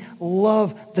we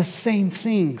love the same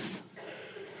things,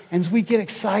 and as we get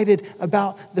excited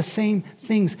about the same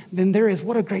things, then there is,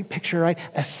 what a great picture, right?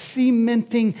 A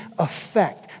cementing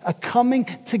effect, a coming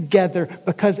together,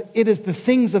 because it is the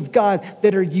things of God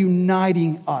that are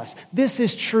uniting us. This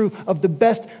is true of the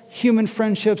best human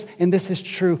friendships, and this is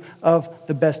true of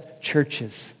the best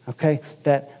churches, okay?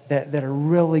 That are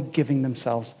really giving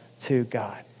themselves to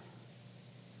God.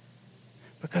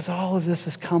 Because all of this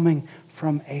is coming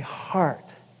from a heart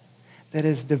that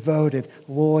is devoted,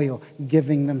 loyal,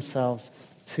 giving themselves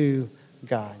to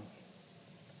God.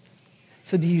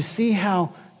 So do you see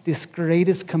how this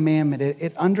greatest commandment,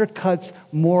 it undercuts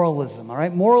moralism, all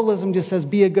right? Moralism just says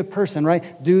be a good person,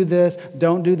 right? Do this,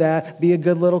 don't do that, be a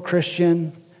good little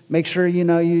Christian. Make sure,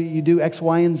 you do X,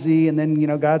 Y, and Z, and then,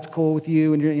 God's cool with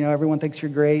you, and everyone thinks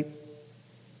you're great.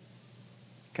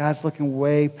 God's looking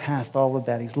way past all of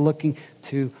that. He's looking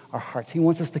to our hearts. He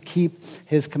wants us to keep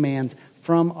His commands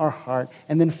from our heart.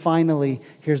 And then finally,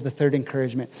 here's the third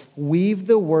encouragement. Weave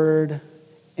the word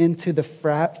into the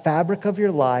fabric of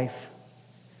your life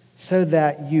so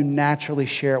that you naturally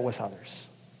share it with others.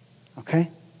 Okay?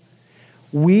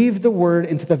 Weave the word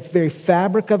into the very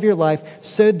fabric of your life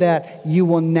so that you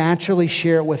will naturally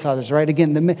share it with others, right?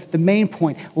 Again, the main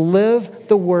point, live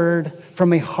the word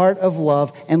from a heart of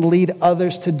love and lead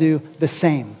others to do the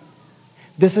same.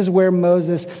 This is where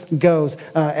Moses goes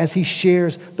as he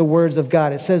shares the words of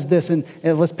God. It says this, and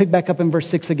let's pick back up in verse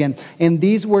 6 again. "And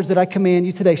these words that I command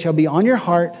you today shall be on your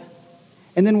heart."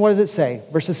 And then what does it say?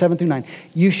 Verses 7 through 9.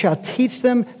 "You shall teach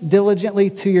them diligently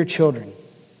to your children,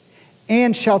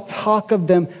 and shall talk of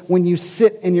them when you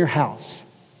sit in your house,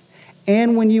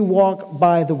 and when you walk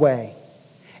by the way,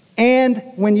 and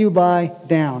when you lie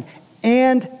down,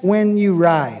 and when you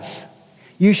rise.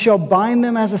 You shall bind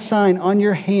them as a sign on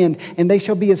your hand, and they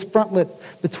shall be as frontlet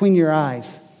between your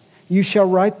eyes. You shall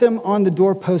write them on the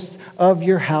doorposts of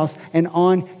your house and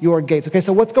on your gates." Okay,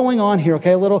 so what's going on here?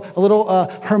 Okay, a little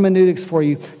hermeneutics for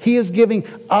you. He is giving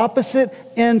opposite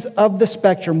ends of the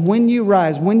spectrum. When you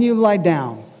rise, when you lie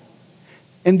down.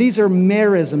 And these are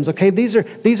merisms, okay? These are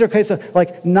okay, so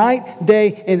like night,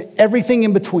 day, and everything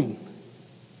in between.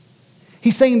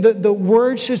 He's saying that the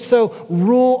word should so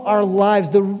rule our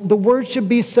lives. The word should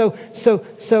be so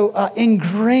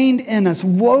ingrained in us,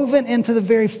 woven into the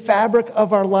very fabric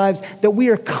of our lives, that we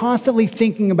are constantly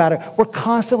thinking about it. We're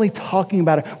constantly talking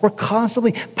about it. We're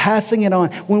constantly passing it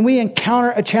on. When we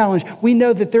encounter a challenge, we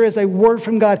know that there is a word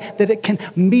from God that it can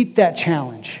meet that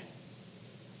challenge.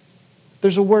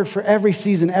 There's a word for every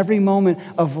season, every moment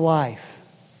of life.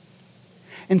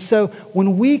 And so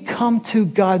when we come to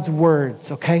God's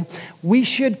words, okay, we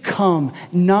should come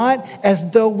not as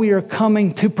though we are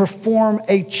coming to perform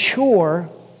a chore,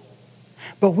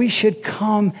 but we should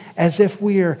come as if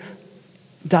we are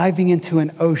diving into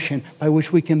an ocean by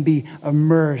which we can be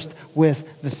immersed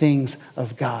with the things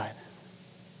of God.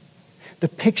 The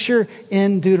picture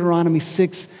in Deuteronomy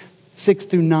 6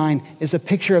 through 9 is a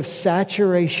picture of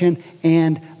saturation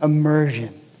and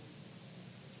immersion.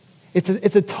 It's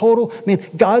a total,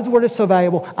 God's word is so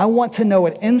valuable. I want to know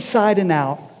it inside and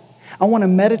out. I want to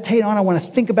meditate on it. I want to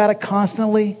think about it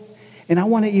constantly. And I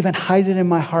want to even hide it in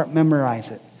my heart,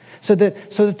 memorize it. So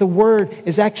that the word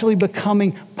is actually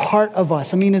becoming part of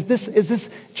us. Is this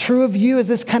true of you? Is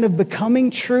this kind of becoming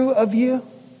true of you?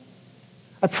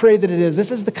 I pray that it is.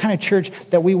 This is the kind of church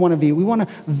that we want to be. We want to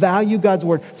value God's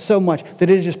word so much that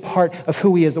it is just part of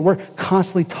who he is, that we're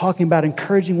constantly talking about,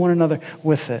 encouraging one another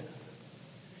with it.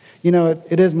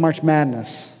 It is March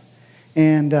Madness,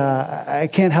 and I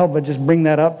can't help but just bring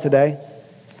that up today.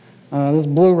 This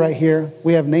blue right here,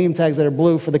 we have name tags that are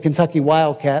blue for the Kentucky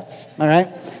Wildcats, all right?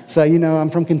 So,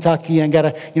 I'm from Kentucky and got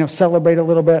to, celebrate a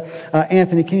little bit.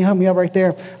 Anthony, can you help me up right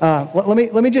there?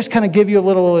 Let me just kind of give you a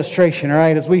little illustration, all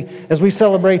right? As we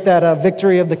celebrate that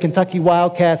victory of the Kentucky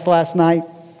Wildcats last night.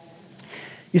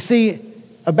 You see,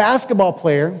 a basketball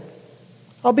player,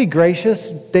 I'll be gracious.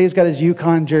 Dave's got his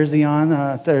UConn jersey on.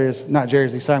 There's not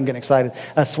jersey, sorry, I'm getting excited.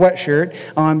 A sweatshirt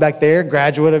on back there,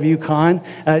 graduate of UConn.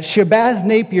 Shabazz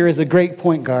Napier is a great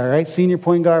point guard, right? Senior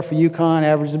point guard for UConn,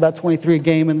 averages about 23 a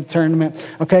game in the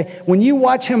tournament. Okay, when you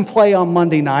watch him play on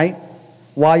Monday night,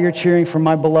 while you're cheering for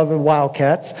my beloved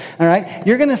Wildcats, all right,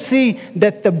 you're going to see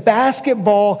that the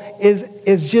basketball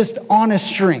is just on a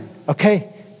string,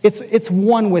 okay? It's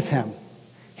one with him.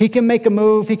 He can make a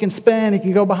move, he can spin, he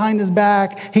can go behind his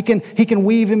back, he can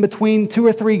weave in between 2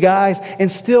 or 3 guys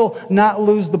and still not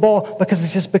lose the ball because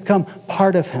it's just become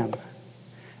part of him.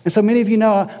 And so many of you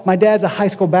know my dad's a high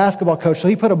school basketball coach, so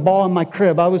he put a ball in my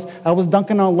crib. I was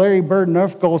dunking on Larry Bird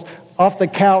Nerf goals off the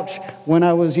couch when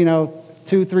I was,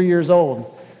 2, 3 years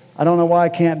old. I don't know why I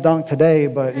can't dunk today,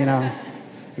 but, I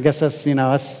guess that's,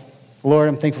 Lord,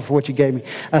 I'm thankful for what you gave me.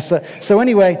 So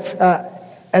anyway,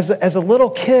 as a little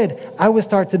kid, I would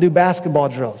start to do basketball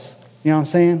drills. You know what I'm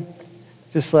saying?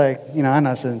 Just like, I know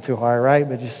this isn't too hard, right?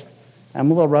 But just, I'm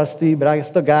a little rusty, but I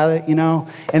still got it,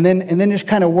 And then just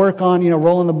kind of work on,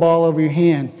 rolling the ball over your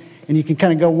hand. And you can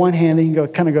kind of go one hand, then you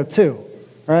can go 2.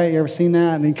 Right? You ever seen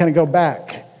that? And then you kind of go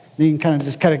back. Then you can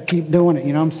kind of keep doing it.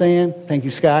 You know what I'm saying? Thank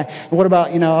you, Sky. And what about,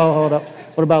 hold up.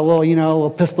 What about a little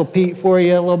Pistol Pete for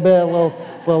you a little bit? A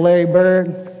little Larry Bird?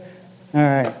 All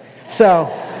right.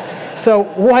 So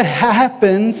what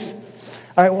happens,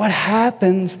 all right, what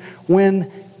happens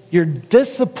when you're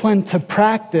disciplined to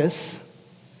practice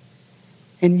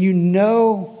and you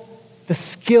know the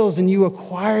skills and you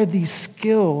acquire these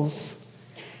skills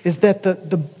is that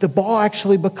the ball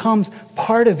actually becomes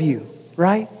part of you,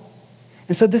 right?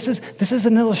 And so this is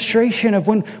an illustration of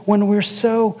when we're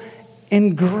so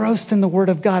engrossed in the Word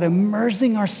of God,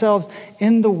 immersing ourselves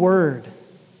in the Word,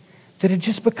 that it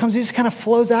just kind of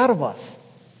flows out of us.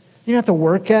 You don't have to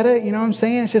work at it, you know what I'm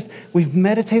saying? It's just we've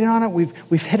meditated on it,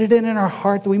 we've hid it in our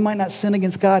heart that we might not sin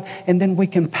against God, and then we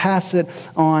can pass it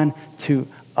on to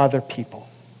other people.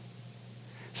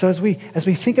 So as we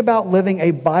think about living a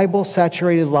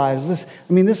Bible-saturated lives,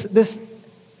 this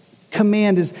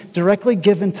command is directly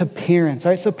given to parents.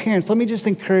 All right, so parents, let me just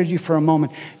encourage you for a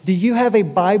moment. Do you have a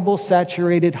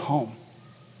Bible-saturated home?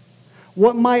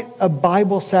 What might a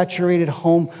Bible-saturated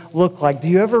home look like? Do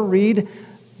you ever read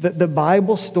the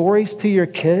Bible stories to your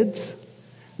kids?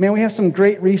 Man, we have some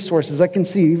great resources. I can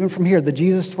see, even from here, the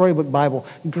Jesus Storybook Bible.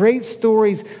 Great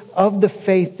stories of the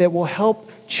faith that will help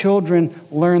children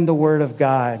learn the Word of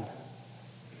God.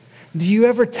 Do you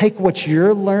ever take what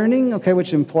you're learning, okay,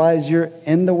 which implies you're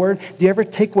in the Word? Do you ever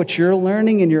take what you're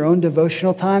learning in your own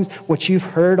devotional times, what you've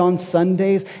heard on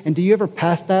Sundays, and do you ever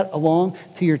pass that along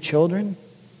to your children?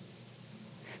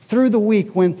 Through the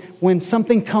week, when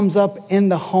something comes up in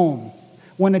the home,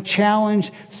 when a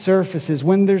challenge surfaces,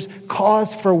 when there's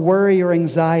cause for worry or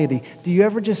anxiety, do you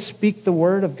ever just speak the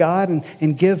Word of God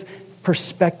and give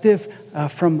perspective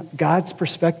from God's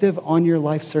perspective on your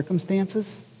life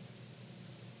circumstances?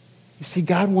 You see,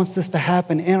 God wants this to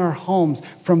happen in our homes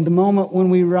from the moment when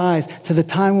we rise to the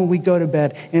time when we go to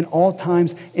bed and all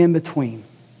times in between.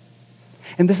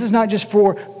 And this is not just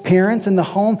for parents in the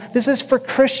home. This is for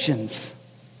Christians.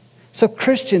 So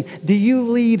Christian, do you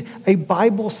lead a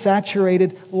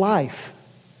Bible-saturated life?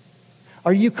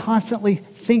 Are you constantly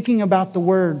thinking about the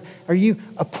Word? Are you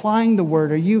applying the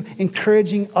Word? Are you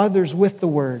encouraging others with the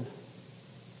Word?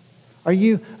 Are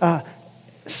you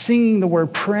singing the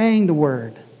word, praying the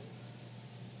word,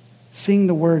 seeing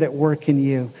the word at work in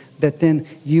you, that then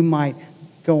you might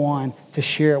go on to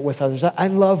share it with others. I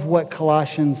love what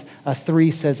Colossians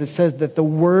 3 says. It says that the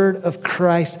word of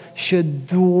Christ should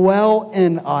dwell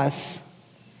in us,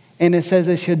 and it says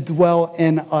it should dwell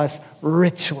in us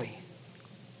richly.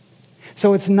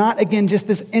 So it's not, again, just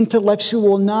this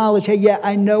intellectual knowledge. Hey, yeah,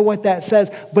 I know what that says,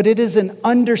 but it is an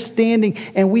understanding,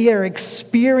 and we are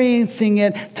experiencing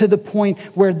it to the point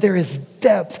where there is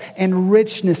depth and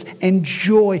richness and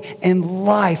joy and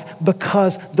life,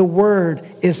 because the word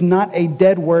is not a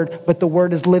dead word, but the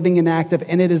word is living and active,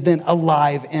 and it is then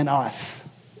alive in us.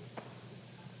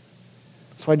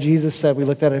 That's why Jesus said, we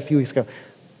looked at it a few weeks ago,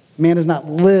 man does not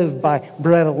live by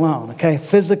bread alone, okay?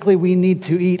 Physically, we need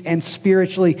to eat, and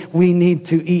spiritually, we need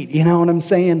to eat. You know what I'm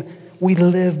saying? We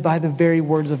live by the very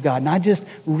words of God, not just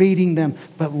reading them,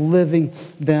 but living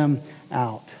them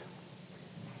out.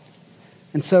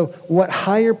 And so what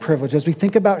higher privilege, as we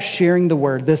think about sharing the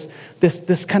word, this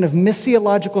kind of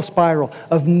missiological spiral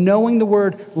of knowing the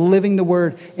word, living the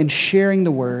word, and sharing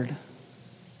the word,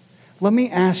 let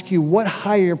me ask you, what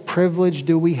higher privilege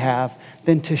do we have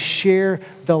than to share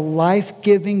the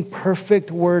life-giving,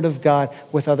 perfect word of God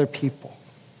with other people?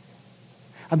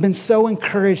 I've been so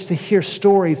encouraged to hear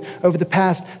stories over the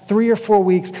past 3 or 4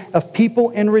 weeks of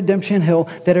people in Redemption Hill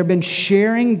that have been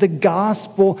sharing the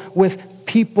gospel with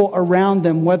people around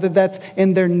them, whether that's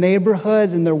in their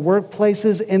neighborhoods, in their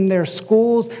workplaces, in their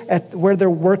schools, where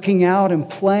they're working out and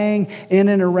playing in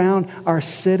and around our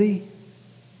city.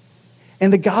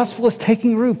 And the gospel is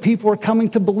taking root. People are coming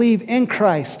to believe in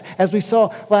Christ, as we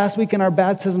saw last week in our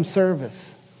baptism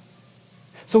service.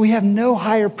 So we have no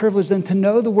higher privilege than to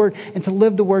know the word and to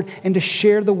live the word and to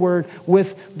share the word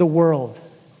with the world.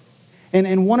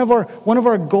 And one of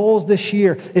our goals this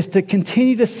year is to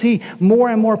continue to see more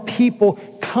and more people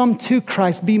come to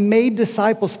Christ, be made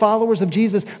disciples, followers of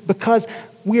Jesus, because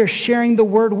we are sharing the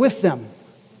word with them.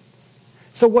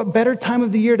 So what better time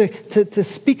of the year to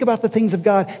speak about the things of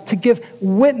God, to give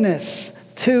witness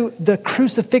to the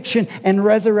crucifixion and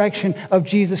resurrection of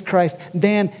Jesus Christ,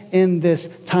 than in this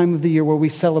time of the year where we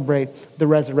celebrate the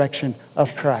resurrection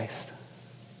of Christ.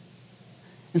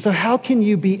 And so how can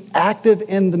you be active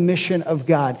in the mission of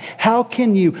God? How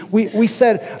can you, we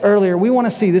said earlier, we want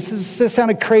to see, this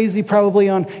sounded crazy probably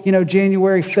on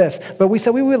January 5th, but we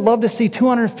said we would love to see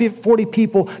 240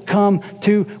 people come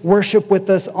to worship with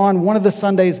us on one of the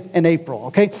Sundays in April,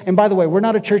 okay? And by the way, we're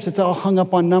not a church that's all hung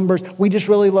up on numbers. We just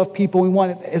really love people. We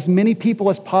want as many people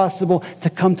as possible to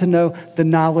come to know the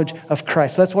knowledge of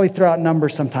Christ. So that's why we throw out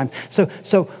numbers sometimes.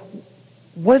 So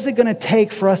what is it going to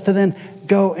take for us to then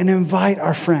go and invite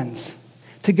our friends,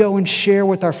 to go and share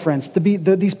with our friends, to be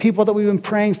these people that we've been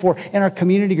praying for in our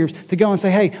community groups, to go and say,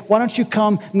 hey, why don't you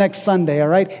come next Sunday, all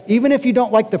right? Even if you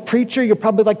don't like the preacher, you'll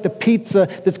probably like the pizza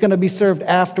that's going to be served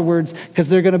afterwards, because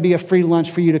there's going to be a free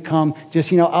lunch for you to come.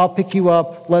 Just, I'll pick you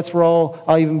up, let's roll.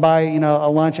 I'll even buy, a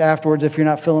lunch afterwards if you're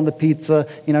not feeling the pizza.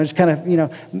 Just kind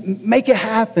of, make it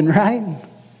happen, right?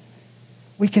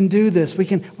 We can do this. We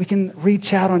can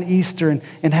reach out on Easter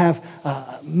and have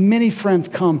many friends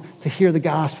come to hear the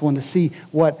gospel and to see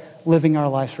what living our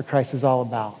lives for Christ is all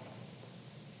about.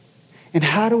 And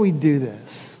how do we do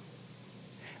this?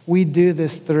 We do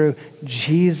this through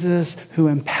Jesus, who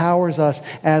empowers us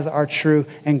as our true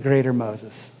and greater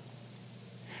Moses.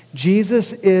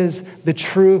 Jesus is the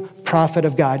true prophet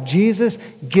of God. Jesus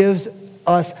gives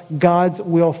us God's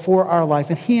will for our life,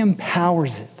 and he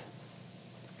empowers it.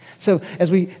 So as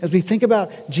we think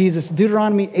about Jesus,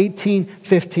 Deuteronomy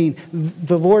 18:15,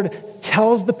 the Lord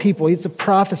tells the people, it's a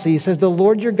prophecy. He says, the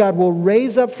Lord your God will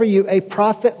raise up for you a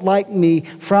prophet like me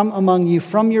from among you,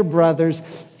 from your brothers.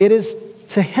 It is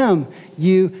to him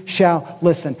you shall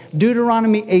listen.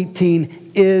 Deuteronomy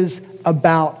 18 is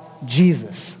about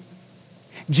Jesus.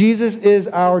 Jesus is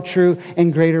our true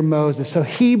and greater Moses. So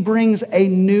he brings a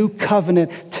new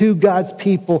covenant to God's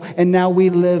people, and now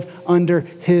we live under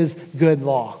his good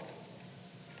law.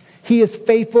 He is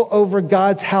faithful over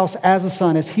God's house as a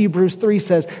son, as Hebrews 3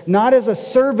 says, not as a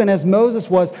servant as Moses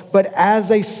was, but as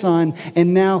a son.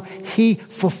 And now he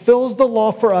fulfills the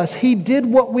law for us. He did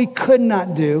what we could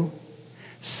not do,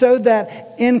 so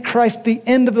that in Christ the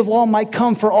end of the law might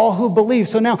come for all who believe.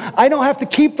 So now I don't have to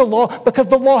keep the law, because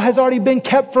the law has already been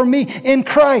kept for me in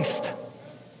Christ.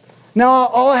 Now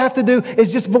all I have to do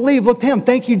is just believe. Look to him.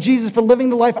 Thank you, Jesus, for living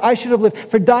the life I should have lived,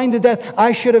 for dying to death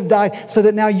I should have died, so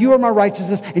that now you are my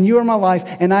righteousness and you are my life,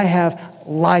 and I have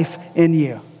life in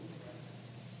you.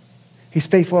 He's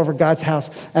faithful over God's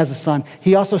house as a son.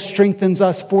 He also strengthens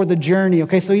us for the journey,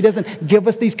 okay? So he doesn't give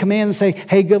us these commands and say,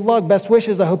 hey, good luck, best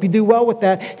wishes, I hope you do well with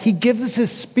that. He gives us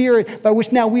his Spirit by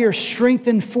which now we are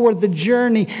strengthened for the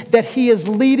journey that he is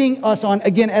leading us on,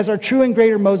 again, as our true and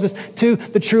greater Moses to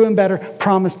the true and better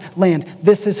promised land.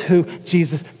 This is who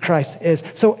Jesus Christ is.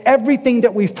 So everything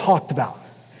that we've talked about,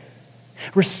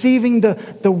 receiving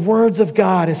the words of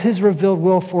God as his revealed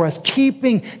will for us,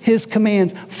 keeping his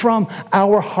commands from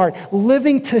our heart,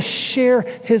 living to share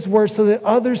his word so that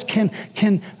others can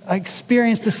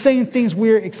experience the same things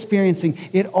we're experiencing.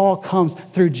 It all comes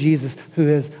through Jesus, who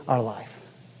is our life.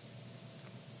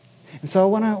 And so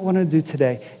what I want to do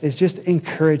today is just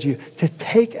encourage you to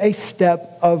take a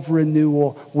step of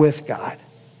renewal with God.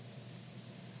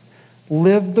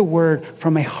 Live the word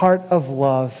from a heart of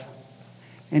love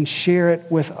and share it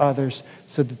with others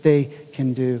so that they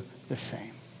can do the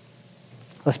same.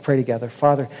 Let's pray together.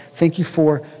 Father, thank you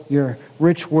for your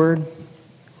rich word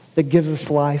that gives us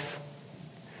life.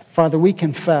 Father, we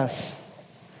confess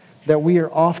that we are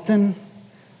often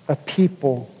a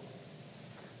people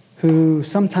who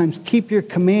sometimes keep your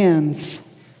commands,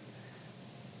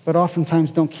 but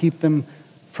oftentimes don't keep them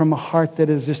from a heart that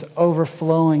is just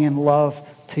overflowing in love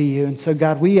to you. And so,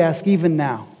 God, we ask even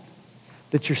now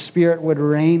that your Spirit would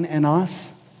reign in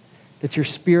us, that your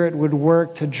Spirit would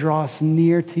work to draw us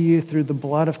near to you through the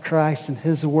blood of Christ and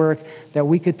his work, that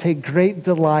we could take great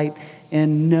delight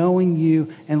in knowing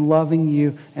you and loving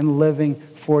you and living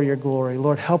for your glory.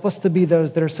 Lord, help us to be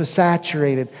those that are so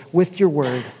saturated with your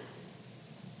word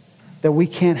that we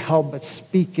can't help but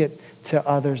speak it to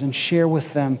others and share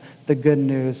with them the good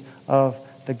news of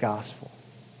the gospel.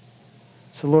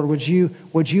 So Lord, would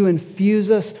you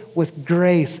infuse us with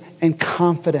grace and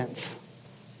confidence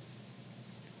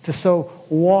to so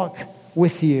walk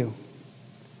with you,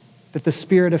 that the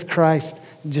Spirit of Christ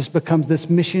just becomes this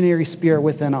missionary spirit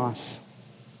within us,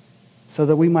 so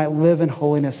that we might live in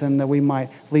holiness and that we might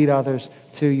lead others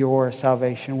to your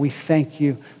salvation. We thank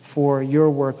you for your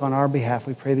work on our behalf.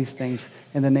 We pray these things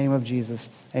in the name of Jesus.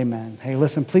 Amen. Hey,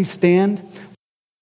 listen, please stand.